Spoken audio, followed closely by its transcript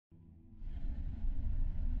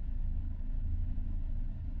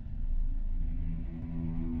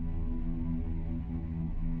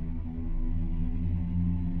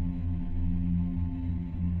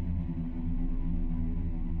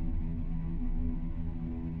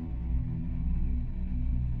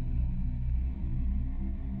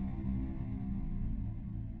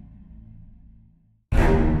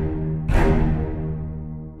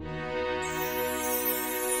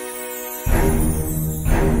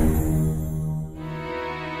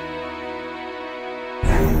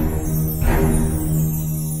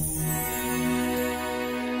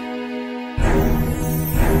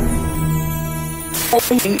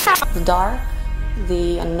The dark,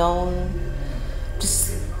 the unknown,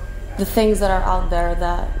 just the things that are out there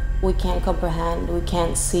that we can't comprehend, we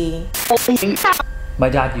can't see. My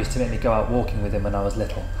dad used to make me go out walking with him when I was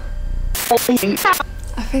little. I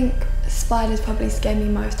think spiders probably scare me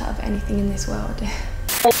most out of anything in this world.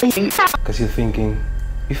 Because you're thinking,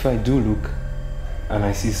 if I do look and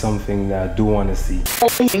I see something that I do want to see.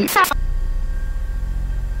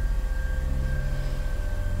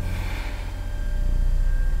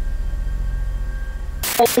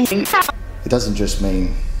 It doesn't just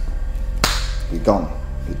mean you're gone,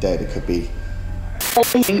 you're dead. It could be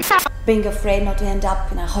being afraid not to end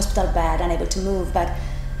up in a hospital bed, unable to move, but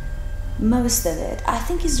most of it, I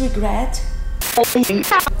think, is regret.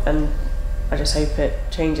 And I just hope it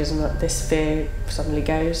changes and that this fear suddenly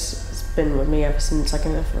goes. It's been with me ever since I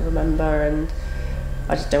can ever remember, and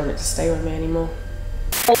I just don't want it to stay with me anymore.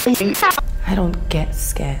 I don't get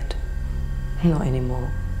scared. Not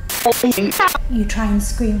anymore. You try and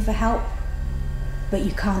scream for help, but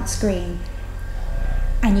you can't scream.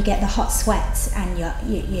 And you get the hot sweats and you're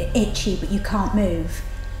itchy, but you can't move.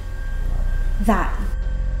 That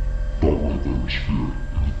right there is fear.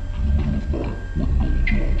 In the middle of night, when no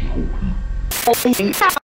one's around to help you.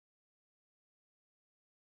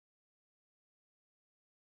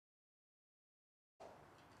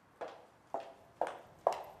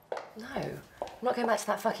 No, I'm not going back to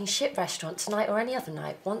that fucking shit restaurant tonight or any other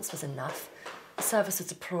night. Once was enough. The service was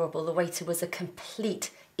deplorable, the waiter was a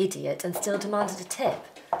complete idiot and still demanded a tip.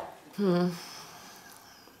 I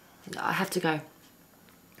have to go.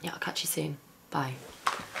 Yeah, I'll catch you soon. Bye.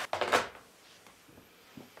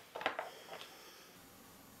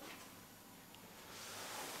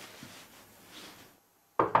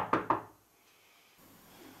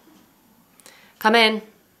 Come in.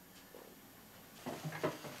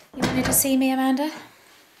 You wanted to see me, Amanda?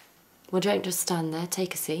 Well, don't just stand there.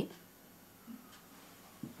 Take a seat.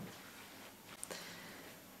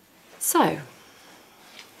 So,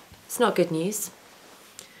 it's not good news.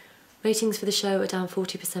 Ratings for the show are down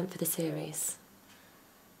 40% for the series.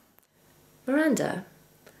 Miranda,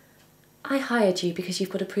 I hired you because you've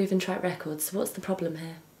got a proven track record, so what's the problem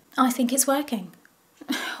here? I think it's working.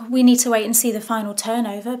 We need to wait and see the final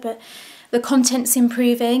turnover, but the content's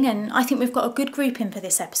improving and I think we've got a good group in for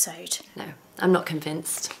this episode. No, I'm not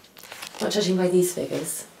convinced. Not judging by these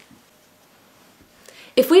figures.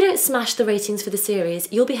 If we don't smash the ratings for the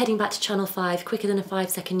series, you'll be heading back to Channel 5 quicker than a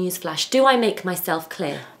 5-second news flash. Do I make myself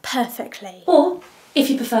clear? Perfectly. Or, if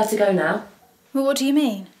you prefer to go now. Well, what do you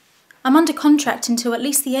mean? I'm under contract until at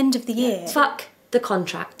least the end of the year. Fuck the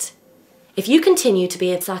contract. If you continue to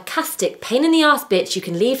be a sarcastic, pain-in-the-arse bitch, you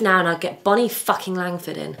can leave now and I'll get Bonnie fucking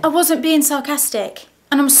Langford in. I wasn't being sarcastic,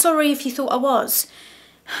 and I'm sorry if you thought I was.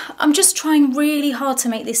 I'm just trying really hard to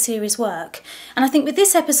make this series work, and I think with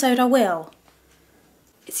this episode I will.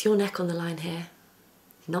 It's your neck on the line here,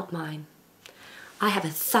 not mine. I have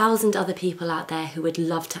 1,000 other people out there who would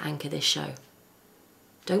love to anchor this show.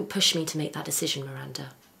 Don't push me to make that decision,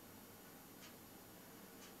 Miranda.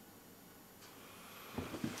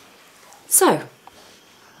 So,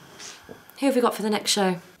 who have we got for the next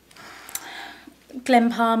show? Glenn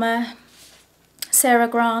Palmer, Sarah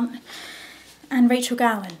Grant, and Rachel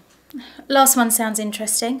Gowan. Last one sounds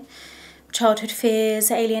interesting. Childhood fears,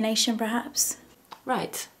 alienation perhaps.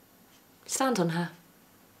 Right. Stand on her.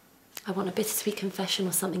 I want a bittersweet confession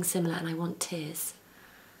or something similar, and I want tears.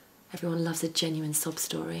 Everyone loves a genuine sob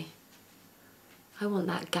story. I want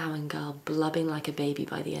that Gowan girl blubbing like a baby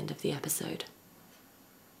by the end of the episode.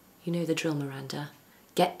 You know the drill, Miranda.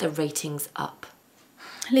 Get the ratings up.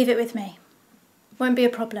 Leave it with me. Won't be a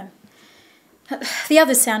problem. The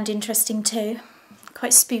others sound interesting too.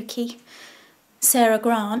 Quite spooky. Sarah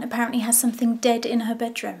Grant apparently has something dead in her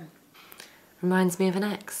bedroom. Reminds me of an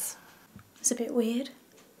ex. It's a bit weird.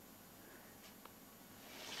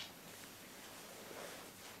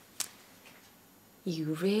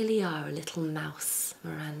 You really are a little mouse,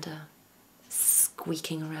 Miranda.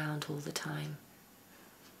 Squeaking around all the time.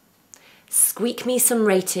 Squeak me some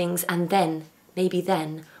ratings and then, maybe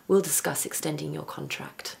then, we'll discuss extending your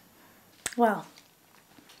contract. Well,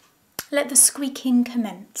 let the squeaking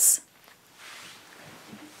commence.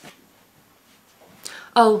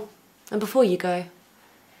 Oh, and before you go,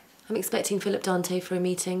 I'm expecting Philip Dante for a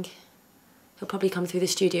meeting. He'll probably come through the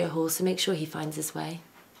studio hall, so make sure he finds his way.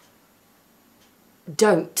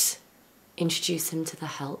 Don't introduce him to the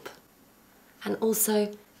help. And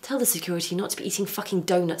also, tell the security not to be eating fucking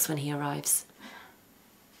donuts when he arrives.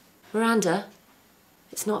 Miranda,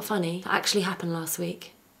 it's not funny. That actually happened last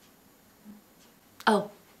week.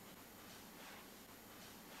 Oh.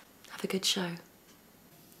 Have a good show.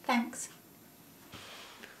 Thanks.